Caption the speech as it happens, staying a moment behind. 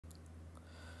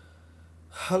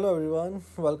Hello everyone,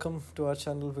 welcome to our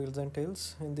channel Wheels and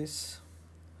Tales. In this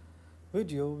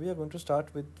video, we are going to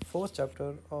start with fourth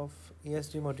chapter of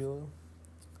ESG module.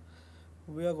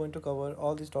 We are going to cover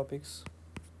all these topics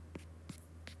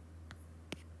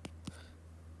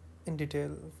in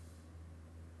detail.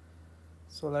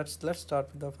 So let's start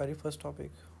with the very first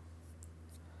topic,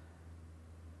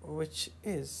 which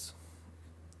is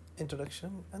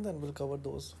introduction, and then we'll cover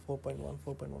those 4.1,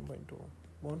 4.1.2.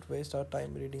 Won't waste our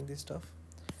time reading this stuff,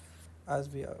 as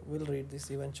will read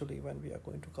this eventually when we are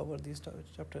going to cover this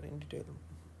chapter in detail.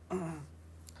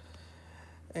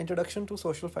 Introduction to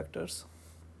social factors.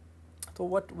 So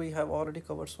what we have already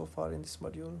covered so far in this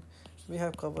module, we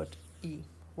have covered E.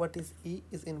 What is E?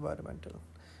 Is environmental.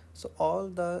 So all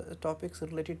the topics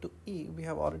related to E we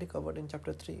have already covered in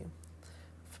chapter 3.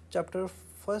 Chapter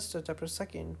first and chapter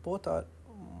second both are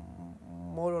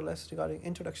more or less regarding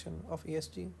introduction of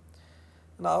ESG.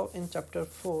 Now in chapter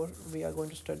 4 we are going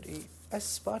to study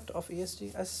S part of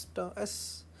ESG,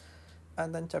 S,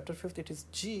 and then chapter 5th it is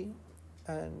G,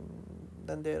 and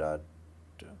then there are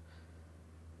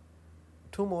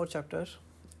two more chapters,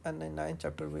 and in ninth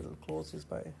chapter we'll close this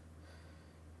by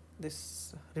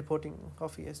this reporting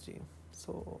of ESG.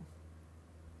 So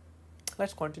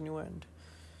let's continue and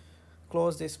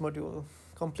close this module,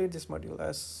 complete this module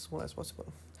as soon as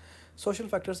possible. Social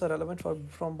factors are relevant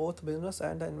from both business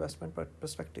and the investment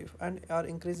perspective and are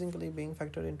increasingly being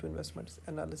factored into investment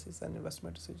analysis and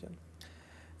investment decision.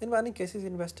 In many cases,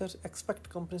 investors expect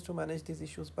companies to manage these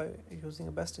issues by using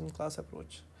a best-in-class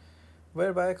approach,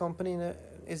 whereby a company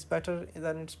is better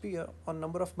than its peer on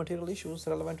number of material issues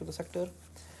relevant to the sector,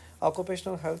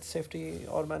 occupational health, safety,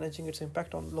 or managing its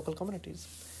impact on local communities.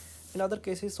 In other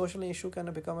cases, social issue can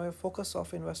become a focus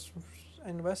of investable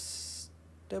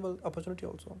opportunity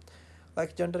also,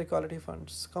 like gender equality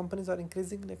funds. Companies are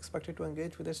increasingly expected to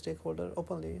engage with their stakeholder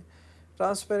openly,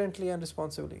 transparently, and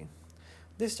responsibly.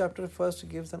 This chapter first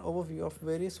gives an overview of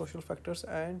various social factors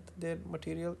and their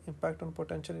material impact on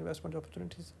potential investment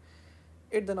opportunities.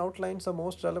 It then outlines the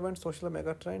most relevant social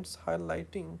megatrends,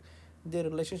 highlighting their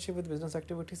relationship with business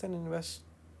activities and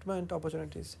investment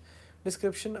opportunities.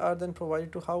 Description are then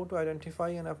provided to how to identify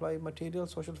and apply material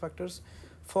social factors,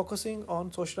 focusing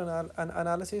on social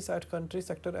analysis at country,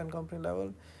 sector, and company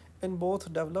level in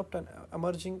both developed and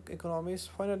emerging economies.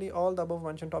 Finally, all the above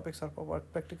mentioned topics are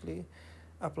practically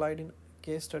applied in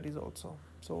case studies also.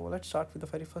 So let's start with the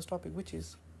very first topic, which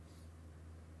is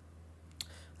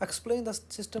explain the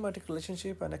systematic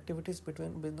relationship and activities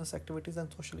between business activities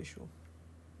and social issue,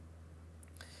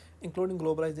 including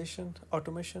globalization,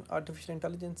 automation, artificial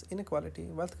intelligence, inequality,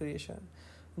 wealth creation,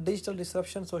 digital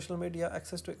disruption, social media,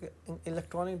 access to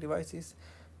electronic devices,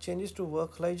 changes to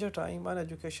work, leisure time and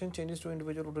education, changes to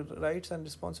individual rights and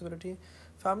responsibility,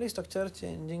 family structure,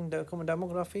 changing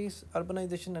demographies,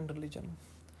 urbanization, and religion.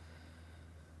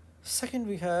 Second,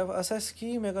 we have assess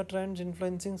key megatrends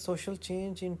influencing social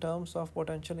change in terms of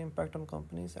potential impact on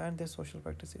companies and their social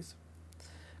practices.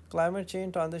 Climate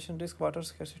change, transition risk, water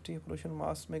scarcity, pollution,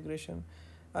 mass migration,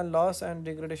 and loss and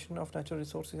degradation of natural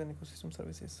resources and ecosystem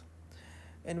services.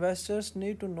 Investors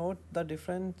need to note the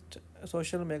different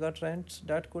social megatrends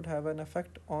that could have an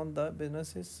effect on the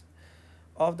businesses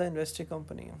of the investing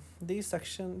company. This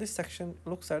section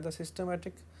looks at the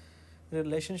systematic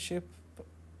relationship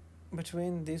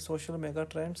between these social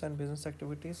megatrends and business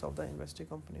activities of the investing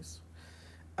companies,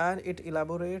 and it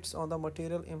elaborates on the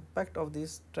material impact of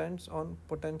these trends on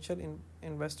potential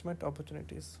investment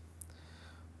opportunities.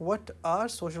 What are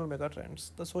social megatrends?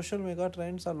 The social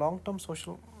megatrends are long-term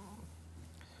social.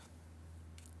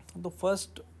 The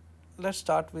first, let's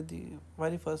start with the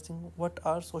very first thing. What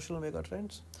are social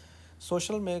megatrends?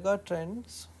 Social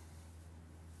megatrends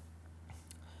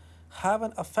have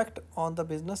an effect on the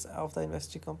business of the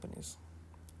investing companies,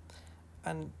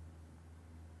 and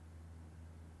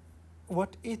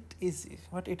what it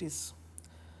is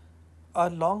are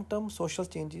long-term social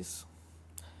changes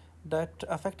that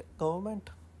affect government,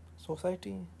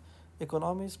 society,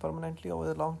 economies permanently over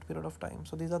a long period of time.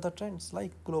 So these are the trends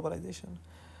like globalization,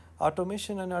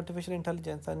 automation and artificial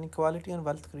intelligence, and equality and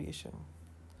wealth creation.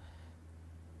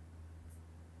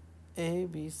 A,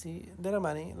 B, C. There are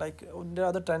many. Like there are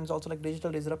other trends also, like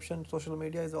digital disruption. Social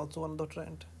media is also one of the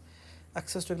trend.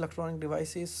 Access to electronic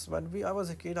devices. When I was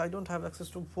a kid, I don't have access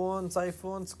to phones,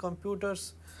 iPhones,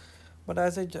 computers. But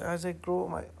as I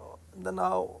grow, then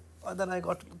I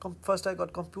got first I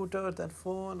got computer, then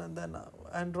phone, and then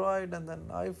Android, and then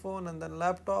iPhone, and then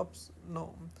laptops.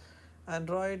 No,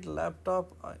 Android, laptop,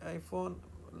 iPhone,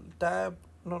 tab.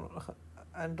 No,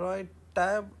 Android,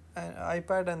 tab, and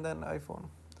iPad, and then iPhone.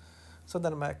 So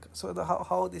then Mac. So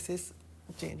how this is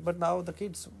changed. But now the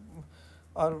kids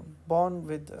are born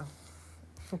with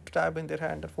tab in their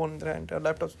hand, a phone in their hand, or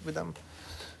laptops with them.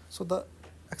 So the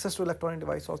access to electronic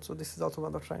device also, this is also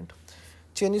another trend.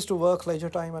 Changes to work, leisure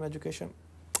time, and education.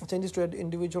 Changes to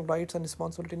individual rights and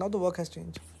responsibility. Now the work has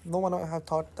changed. No one have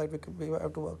thought that we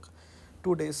have to work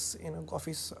 2 days in an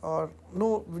office, or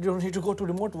no, we don't need to go to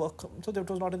remote work. So that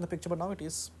was not in the picture, but now it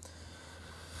is.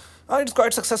 It's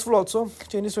quite successful also.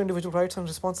 Changes to individual rights and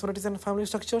responsibilities and family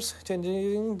structures.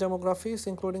 Changing demographics,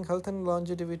 including health and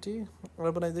longevity,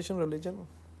 urbanization, religion.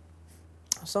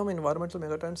 Some environmental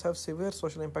megatrends have severe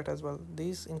social impact as well.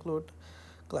 These include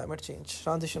climate change,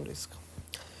 transition risk,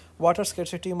 water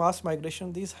scarcity, mass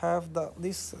migration. These have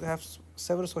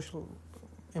several social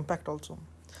impact also.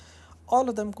 All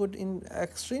of them could, in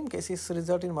extreme cases,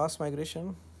 result in mass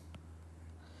migration.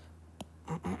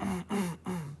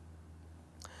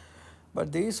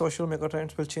 But these social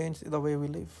megatrends will change the way we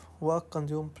live, work,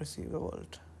 consume, perceive the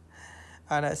world,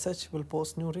 and as such will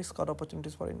pose new risks or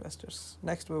opportunities for investors.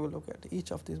 Next, we will look at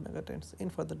each of these megatrends in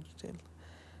further detail.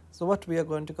 So what we are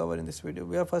going to cover in this video,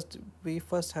 we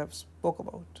first have spoke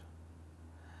about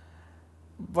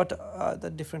what are the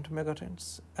different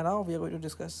megatrends, and now we are going to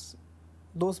discuss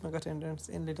those megatrends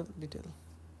in little detail.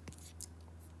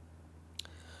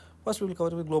 First, we will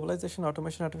cover with globalization,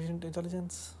 automation, artificial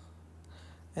intelligence,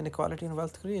 inequality and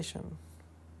wealth creation,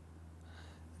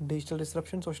 digital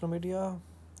disruption, social media,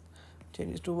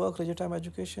 changes to work, leisure time,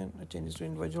 education, changes to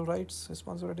individual rights,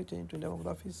 responsibility, change to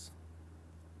demographies,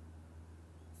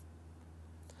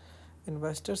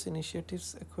 investors'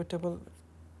 initiatives, equitable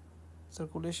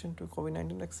circulation to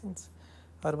COVID-19 vaccines,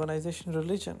 urbanization,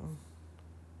 religion.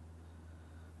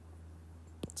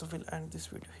 So we'll end this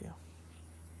video here.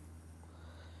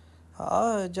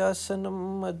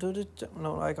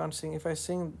 No, I can't sing. If I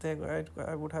sing,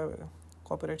 I would have a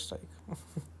copyright strike.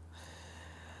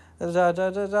 ra ra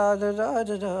ra ra ra ra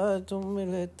ra ra, तुम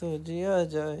मिले तो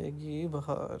जिया जाएगी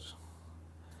बहार,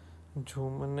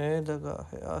 झूमने लगा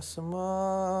है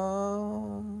आसमां,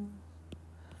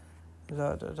 ra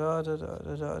ra ra ra ra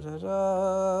ra ra ra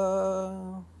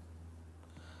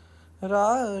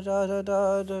ra ra ra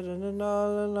ra ra ra na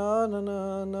na na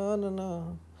na na na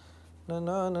na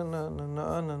na na na na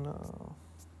na na na.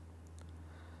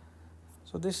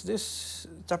 So this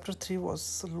chapter 3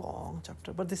 was a long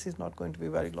chapter, but this is not going to be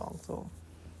very long. So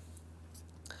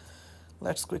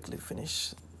let's quickly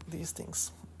finish these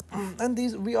things. And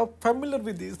these, we are familiar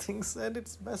with these things, and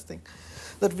it's best thing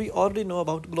that we already know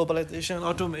about globalization,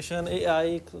 automation,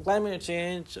 AI, climate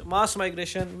change, mass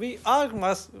migration. We are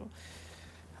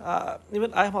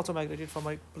even I am also migrated from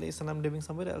my place and I'm living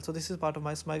somewhere else. So this is part of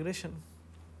mass migration.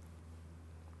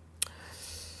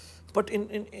 But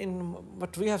in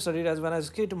what we have studied as when I was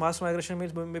a kid, mass migration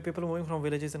means people moving from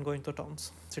villages and going to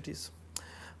towns, cities.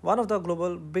 One of the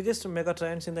biggest mega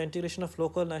trends in the integration of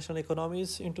local national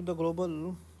economies into a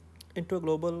global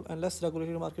and less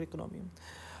regulated market economy.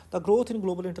 The growth in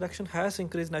global interaction has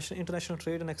increased international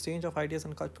trade and exchange of ideas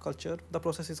and culture. The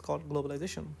process is called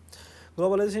globalization.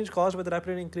 Globalization is caused by the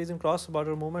rapid increase in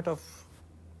cross-border movement of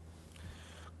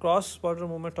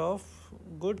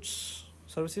goods,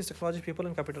 services, technology, people,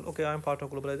 and capital. Okay, I am part of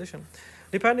globalization.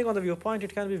 Depending on the viewpoint,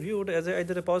 it can be viewed as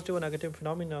either a positive or negative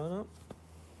phenomenon.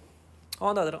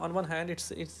 On one hand,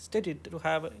 it's stated to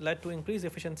have led to increased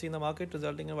efficiency in the market,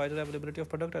 resulting in wider availability of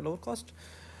product at lower cost.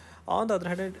 On the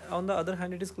other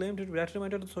hand, it is claimed to be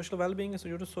detrimental to social well-being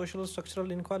due to social structural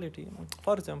inequality.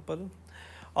 For example,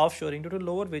 offshoring. Due to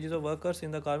lower wages of workers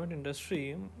in the garment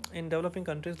industry in developing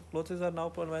countries, clothes are now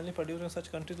primarily produced in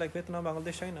such countries like Vietnam,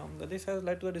 Bangladesh, China. This has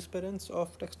led to the disappearance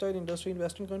of textile industry in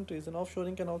Western countries, and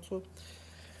offshoring can also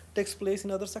takes place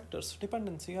in other sectors.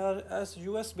 Dependency. As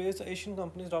US-based Asian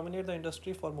companies dominate the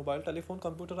industry for mobile, telephone,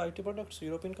 computer, IT products,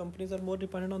 European companies are more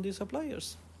dependent on these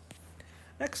suppliers.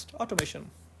 Next, automation.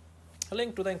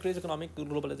 Linked to the increased economic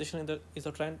globalization is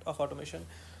the trend of automation,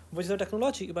 which is a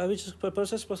technology by which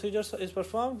procedures is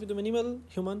performed with minimal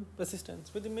human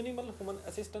assistance. With the minimal human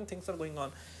assistance, things are going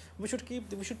on. We should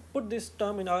put this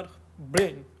term in our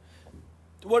brain.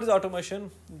 What is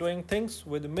automation? Doing things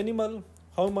with minimal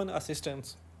human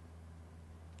assistance.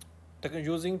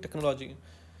 Using technology.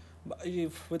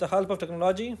 With the help of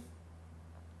technology,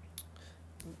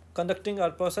 conducting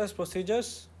our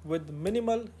procedures with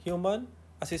minimal human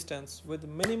assistance.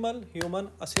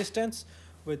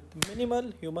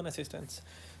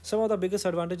 Some of the biggest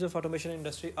advantages of automation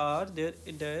industry are that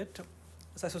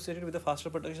it's associated with the faster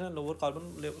production and lower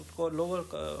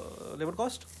labor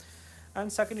cost.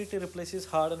 And second, it replaces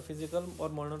hard and physical or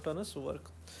monotonous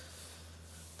work.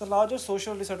 The larger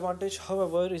social disadvantage,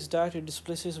 however, is that it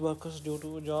displaces workers due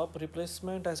to job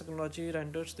replacement as technology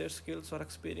renders their skills or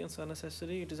experience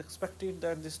unnecessary. It is expected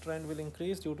that this trend will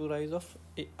increase due to rise of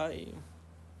AI.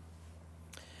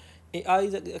 AI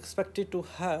is expected to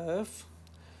have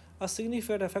a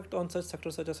significant effect on such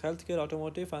sectors such as healthcare,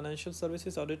 automotive, financial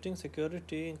services, auditing,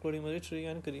 security, including military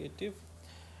and creative,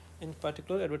 in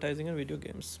particular advertising and video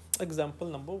games. Example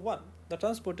number one: the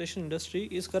transportation industry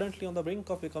is currently on the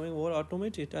brink of becoming more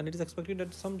automated, and it is expected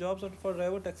that some jobs for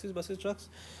driver, taxis, buses, trucks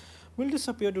will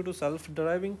disappear due to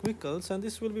self-driving vehicles, and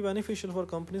this will be beneficial for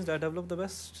companies that develop the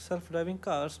best self-driving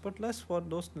cars, but less for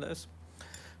those less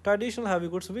traditional heavy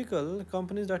goods vehicle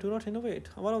companies that do not innovate.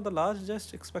 One of the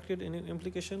largest expected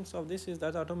implications of this is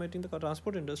that automating the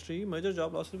transport industry, major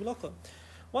job losses will occur.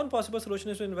 One possible solution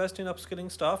is to invest in upskilling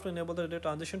staff to enable the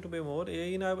transition to be more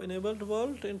AI-enabled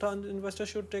world. Investors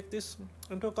should take this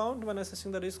into account when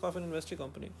assessing the risk of an investing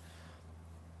company.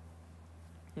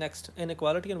 Next,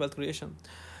 inequality and wealth creation.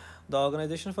 The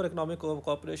Organization for Economic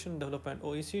Cooperation and Development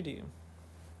 (OECD)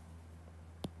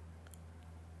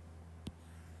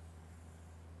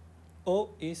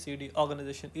 OECD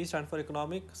organization. E stands for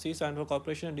economic, C stands for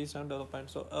cooperation, and D stands for development.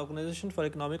 So, Organization for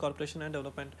Economic Cooperation and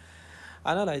Development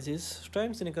analyzes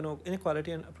trends in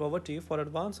inequality and poverty for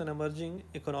advanced and emerging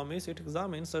economies. It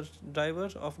examines the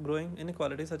drivers of growing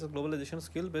inequality such as globalization,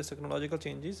 skill-based technological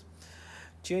changes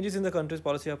in the country's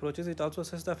policy approaches. It also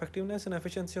assesses the effectiveness and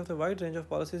efficiency of the wide range of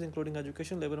policies, including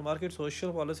education, labor market,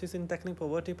 social policies in tackling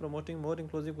poverty, promoting more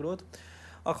inclusive growth.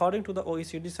 According to the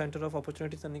OECD Center of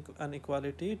Opportunities and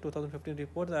Equality 2015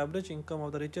 report, the average income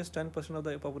of the richest 10% of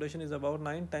the population is about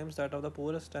 9 times that of the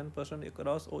poorest 10%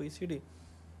 across OECD.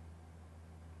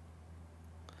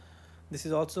 This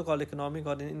is also called economic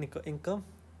or income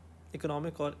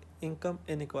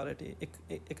inequality,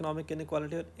 economic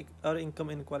inequality or income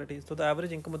inequality. So the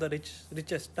average income of the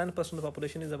richest 10% of the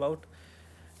population is about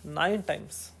 9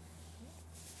 times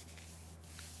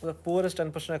the poorest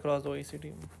 10% across the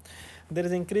OECD. There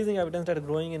is increasing evidence that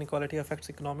growing inequality affects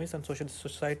economies and social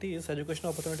societies.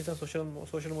 Educational opportunities and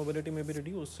social mobility may be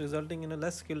reduced, resulting in a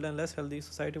less skilled and less healthy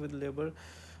society with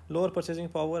lower purchasing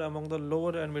power among the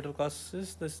lower and middle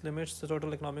classes. This limits the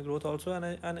total economic growth. Also,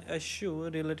 an issue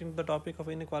relating to the topic of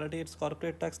inequality is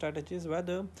corporate tax strategies.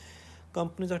 Whether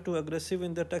companies are too aggressive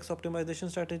in their tax optimization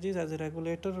strategies, as a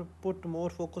regulator put more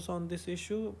focus on this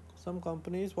issue. Some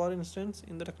companies, for instance,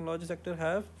 in the technology sector,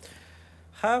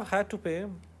 have had to pay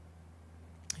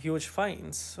huge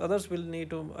fines. Others will need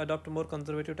to adopt more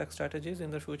conservative tax strategies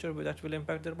in the future that will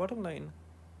impact their bottom line.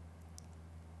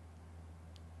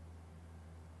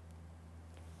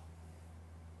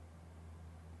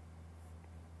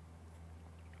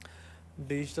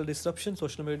 Digital disruption,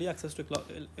 social media, access to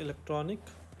electronic.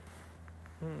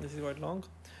 This is quite long.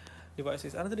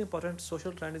 Devices. Another important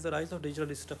social trend is the rise of digital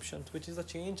disruption, which is a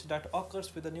change that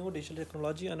occurs with the new digital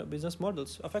technology and business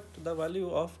models affect the value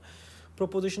of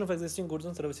proposition of existing goods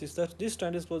and services. That this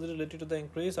trend is closely related to the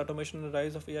increased automation and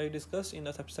rise of AI discussed in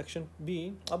the section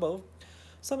B above.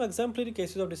 Some exemplary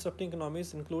cases of disrupting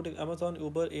economies include Amazon,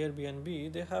 Uber,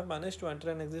 Airbnb. They have managed to enter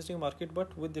an existing market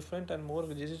but with different and more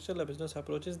digital business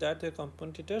approaches that their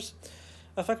competitors,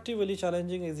 effectively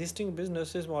challenging existing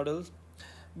business models.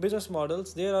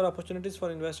 There are opportunities for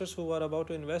investors who are about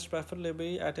to invest,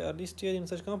 preferably at an early stage in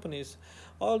such companies.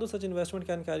 Although such investment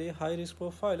can carry a high risk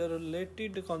profile, a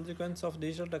related consequence of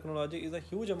digital technology is a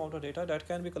huge amount of data that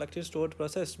can be collected, stored,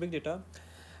 processed, big data,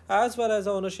 as well as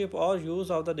the ownership or use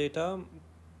of the data,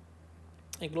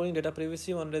 including data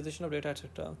privacy, monetization of data,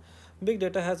 etc. Big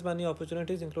data has many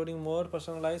opportunities, including more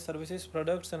personalized services,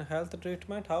 products, and health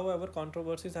treatment. However,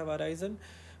 controversies have arisen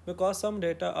because some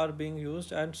data are being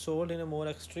used and sold in a more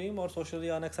extreme or socially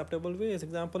unacceptable ways.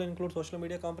 Examples include social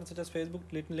media companies such as Facebook,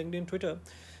 LinkedIn, Twitter,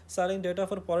 selling data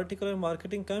for political and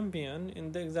marketing campaign.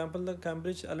 In the example, the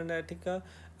Cambridge Analytica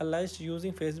alleged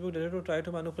using Facebook data to try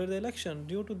to manipulate the election.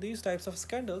 Due to these types of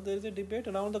scandals, there is a debate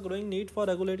around the growing need for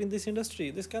regulating this industry.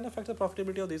 This can affect the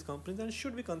profitability of these companies and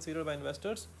should be considered by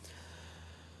investors.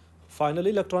 Finally,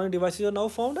 electronic devices are now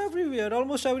found everywhere.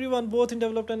 Almost everyone, both in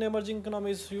developed and emerging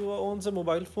economies, who owns a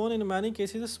mobile phone, in many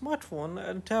cases a smartphone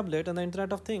and tablet, and the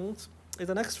Internet of Things is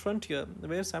the next frontier,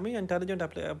 where semi-intelligent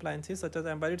appliances such as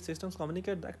embedded systems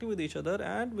communicate directly with each other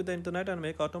and with the Internet and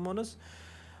make autonomous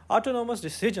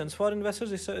decisions. For investors,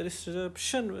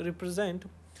 disruption represent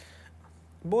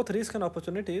both risk and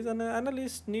opportunities, and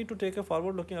analysts need to take a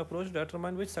forward-looking approach to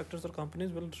determine which sectors or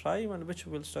companies will thrive and which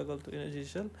will struggle in a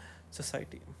digital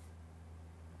society.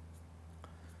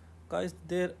 Guys,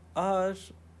 there are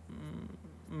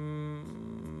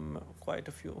quite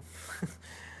a few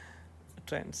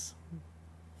trends.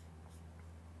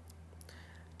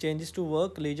 Changes to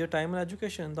work, leisure time, and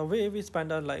education. The way we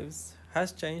spend our lives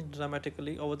has changed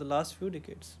dramatically over the last few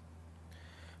decades.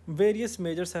 Various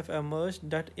measures have emerged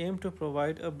that aim to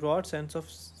provide a broad sense of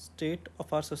state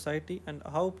of our society and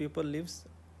how people lives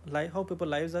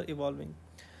are evolving.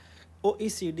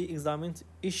 OECD examines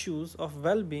issues of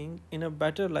well-being in a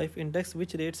better life index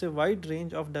which rates a wide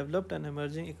range of developed and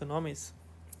emerging economies.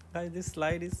 Guys, this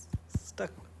slide is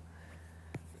stuck.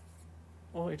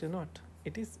 Oh, it is not.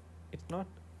 It is. It's not.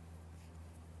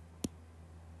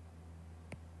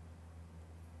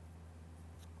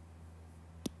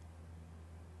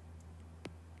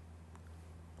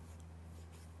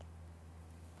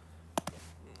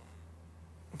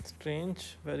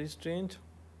 Strange. Very strange.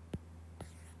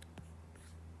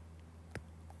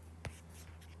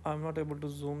 I'm not able to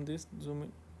zoom this.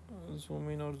 Zoom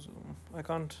in or zoom. I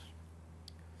can't.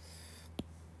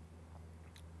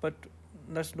 But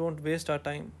let's don't waste our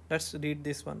time. Let's read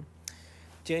this one.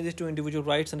 Changes to individual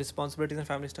rights and responsibilities and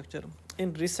family structure.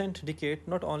 In recent decade,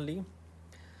 not only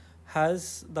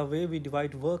has the way we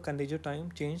divide work and leisure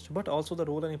time changed, but also the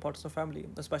role and importance of family,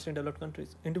 especially in developed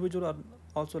countries. Individuals are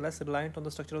also less reliant on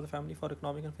the structure of the family for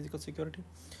economic and physical security.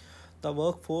 The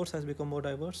workforce has become more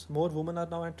diverse. More women are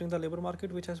now entering the labor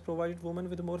market, which has provided women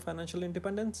with more financial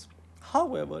independence.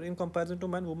 However, in comparison to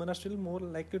men, women are still more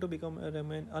likely to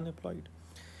remain unemployed,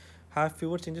 have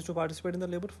fewer chances to participate in the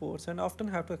labor force, and often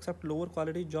have to accept lower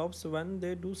quality jobs when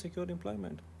they do secure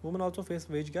employment. Women also face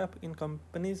wage gap in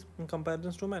companies in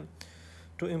comparison to men.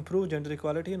 To improve gender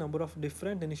equality, a number of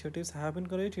different initiatives have been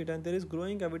created, and there is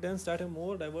growing evidence that a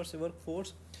more diverse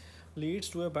workforce leads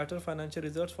to a better financial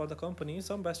results for the company.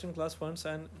 Some best-in-class funds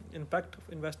and impact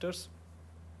investors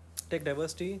take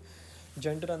diversity,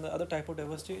 gender, and the other type of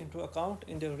diversity into account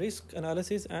in their risk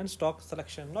analysis and stock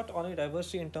selection. Not only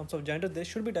diversity in terms of gender, there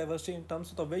should be diversity in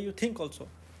terms of the way you think also.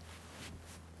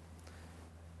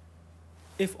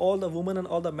 If all the women and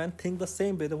all the men think the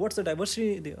same way, then what's the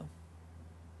diversity there?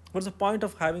 What's the point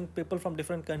of having people from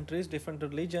different countries, different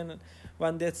religion,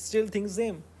 when they still think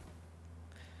same?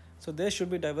 So there should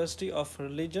be diversity of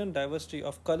religion, diversity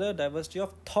of color, diversity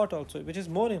of thought also, which is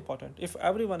more important. If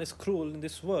everyone is cruel in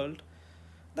this world,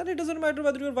 then it doesn't matter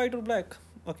whether you're white or black.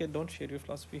 Okay, don't share your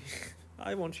philosophy.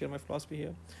 I won't share my philosophy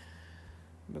here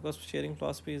because sharing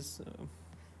philosophy is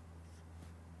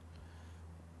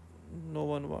no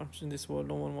one wants in this world.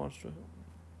 No one wants to.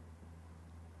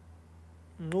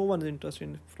 No one is interested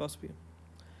in philosophy.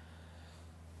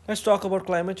 Let's talk about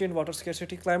climate change, water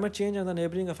scarcity. Climate change and the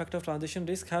neighboring effect of transition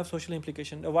risk have social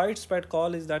implications. A widespread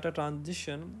call is that a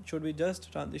transition should be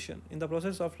just transition. In the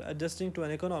process of adjusting to an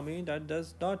economy that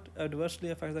does not adversely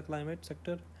affect the climate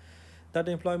sector that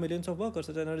employ millions of workers,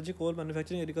 such as energy, coal,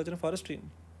 manufacturing, agriculture, and forestry,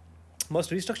 must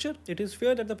restructure. It is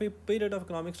feared that the period of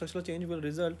economic structural change will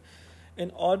result in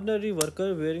ordinary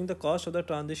worker bearing the cost of the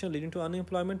transition, leading to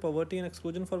unemployment, poverty, and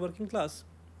exclusion for working class.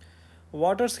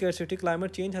 Water scarcity.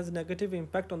 Climate change has a negative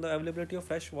impact on the availability of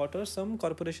fresh water. Some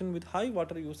corporations with high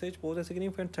water usage pose a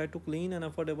significant threat to clean and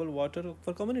affordable water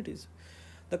for communities.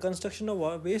 The construction of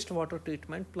wastewater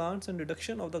treatment plants and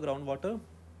reduction of the groundwater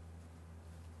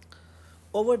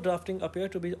overdrafting appear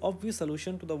to be obvious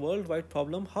solution to the worldwide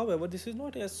problem. However, this is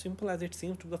not as simple as it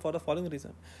seems for the following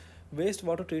reason.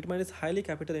 Wastewater treatment is highly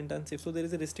capital intensive, so there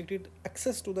is a restricted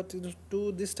access to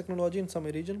this technology in some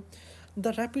region.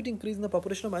 The rapid increase in the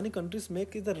population of many countries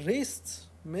make this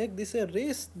a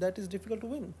race that is difficult to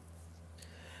win.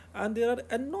 And there are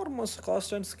enormous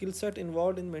cost and skill set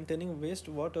involved in maintaining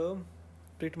wastewater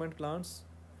treatment plants,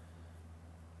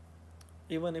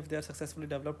 even if they are successfully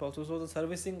developed also. So the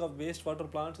servicing of wastewater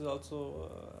plants is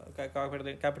also capital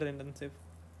intensive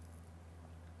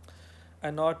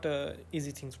and not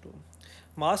easy things to do.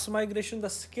 Mass migration. The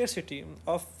scarcity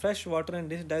of fresh water and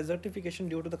desertification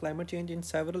due to the climate change in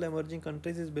several emerging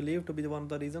countries is believed to be one of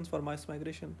the reasons for mass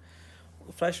migration.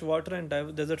 Fresh water and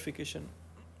desertification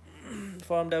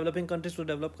from developing countries to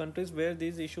developed countries where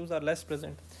these issues are less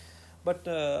present. But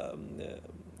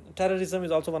terrorism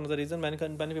is also one of the reasons. Many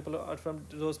people are from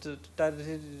those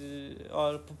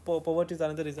or poverty is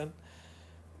another reason.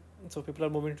 So people are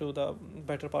moving to the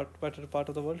better part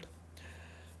of the world.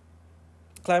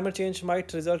 Climate change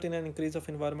might result in an increase of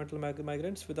environmental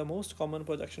migrants, with the most common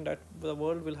projection that the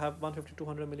world will have 150 to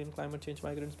 200 million climate change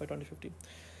migrants by 2050.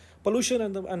 Pollution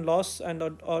and loss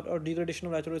or degradation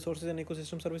of natural resources and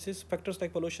ecosystem services. Factors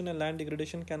like pollution and land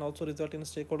degradation can also result in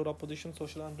stakeholder opposition,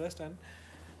 social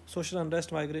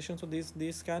unrest, migration. So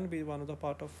these can be one of the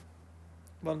part of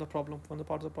the problem.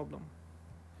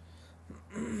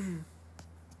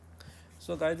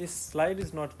 So guys, this slide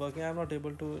is not working. I'm not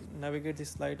able to navigate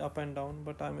this slide up and down,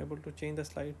 but I'm able to change the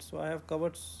slide. So I have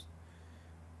covered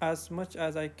as much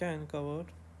as I can cover.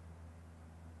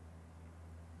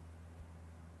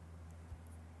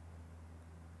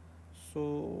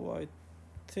 So I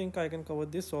think I can cover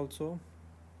this also.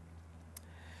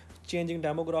 Changing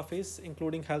demographics,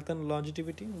 including health and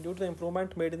longevity. Due to the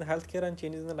improvement made in the healthcare and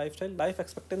changes in the lifestyle, life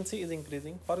expectancy is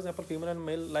increasing. For example, female and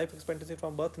male life expectancy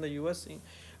from birth in the US, in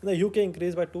the UK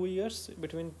increased by 2 years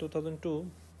between 2002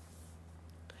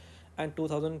 and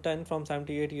 2010, from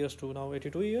 78 years to now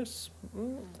 82 years.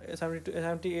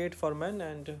 78 for men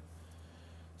and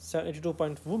 82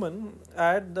 point women.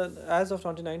 As of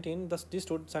 2019, this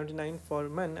stood 79 for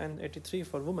men and 83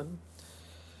 for women.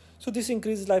 So this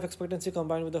increased life expectancy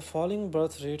combined with the falling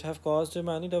birth rate have caused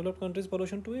many developed countries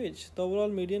population to age. The overall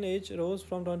median age rose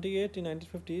from 28 in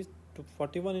 1950s to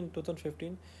 41 in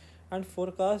 2015, and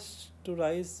forecast to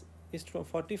rise is to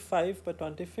 45 by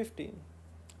 2015.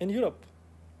 In Europe,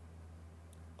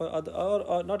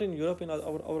 or not in Europe,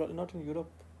 not in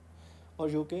Europe or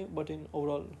UK, but in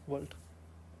overall world.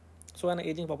 So an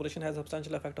aging population has a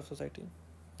substantial effect of society.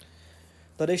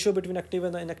 The ratio between active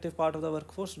and the inactive part of the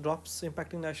workforce drops,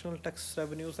 impacting national tax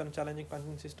revenues and challenging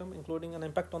pension system, including an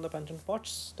impact on the pension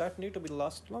pots that need to be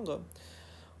last longer.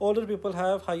 Older people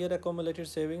have higher accumulated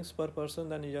savings per person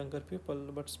than younger people,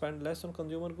 but spend less on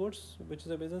consumer goods, which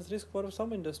is a business risk for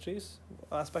some industries,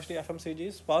 especially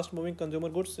FMCGs, fast-moving consumer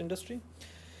goods industry.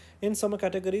 In some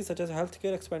categories, such as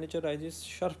healthcare, expenditure rises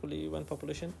sharply when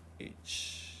population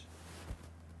age.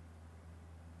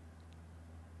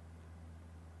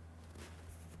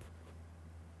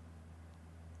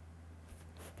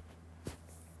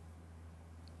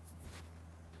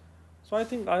 So I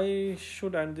think I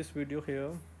should end this video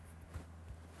here.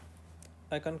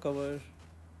 I can cover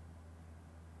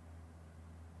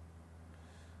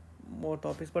more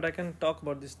topics, but I can talk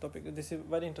about this topic. This is a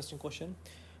very interesting question.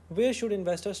 Where should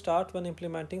investors start when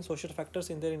implementing social factors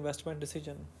in their investment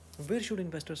decision? Where should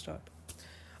investors start?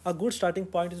 A good starting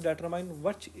point is to determine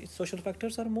which social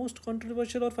factors are most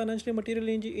controversial or financially material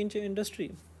in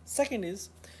industry. Second is,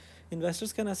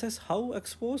 investors can assess how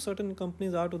exposed certain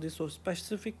companies are to these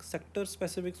specific sector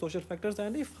specific social factors,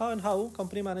 and if and how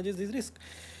company manages these risks.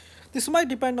 This might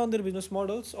depend on their business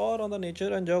models or on the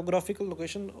nature and geographical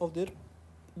location of their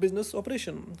business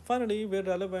operation. Finally, where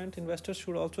relevant, investors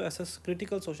should also assess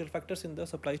critical social factors in the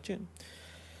supply chain.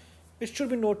 It should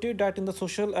be noted that in the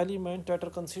social element that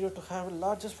are considered to have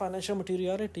largest financial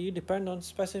materiality depend on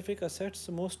specific assets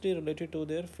mostly related to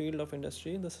their field of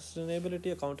industry. The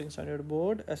Sustainability Accounting Standard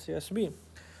Board (SASB)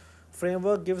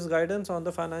 framework gives guidance on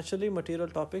the financially material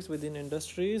topics within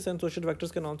industries, and social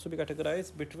factors can also be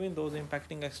categorized between those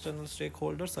impacting external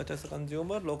stakeholders such as the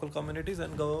consumer, local communities,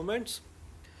 and governments,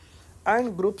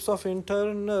 and groups of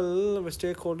internal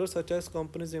stakeholders such as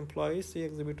companies' employees. See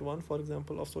Exhibit 1, for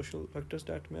example, of social factors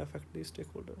that may affect these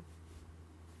stakeholders.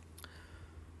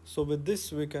 So with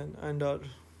this, we can end our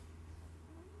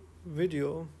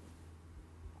video,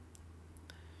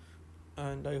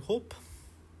 and I hope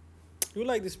you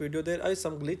like this video. There is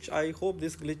some glitch. I hope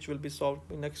this glitch will be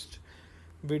solved in next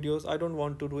videos. I don't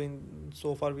want to do in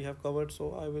so far we have covered,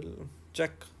 so I will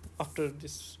check after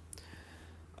this,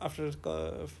 after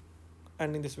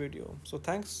ending this video. So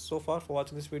thanks so far for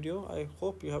watching this video. I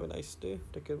hope you have a nice day.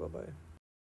 Take care. Bye bye.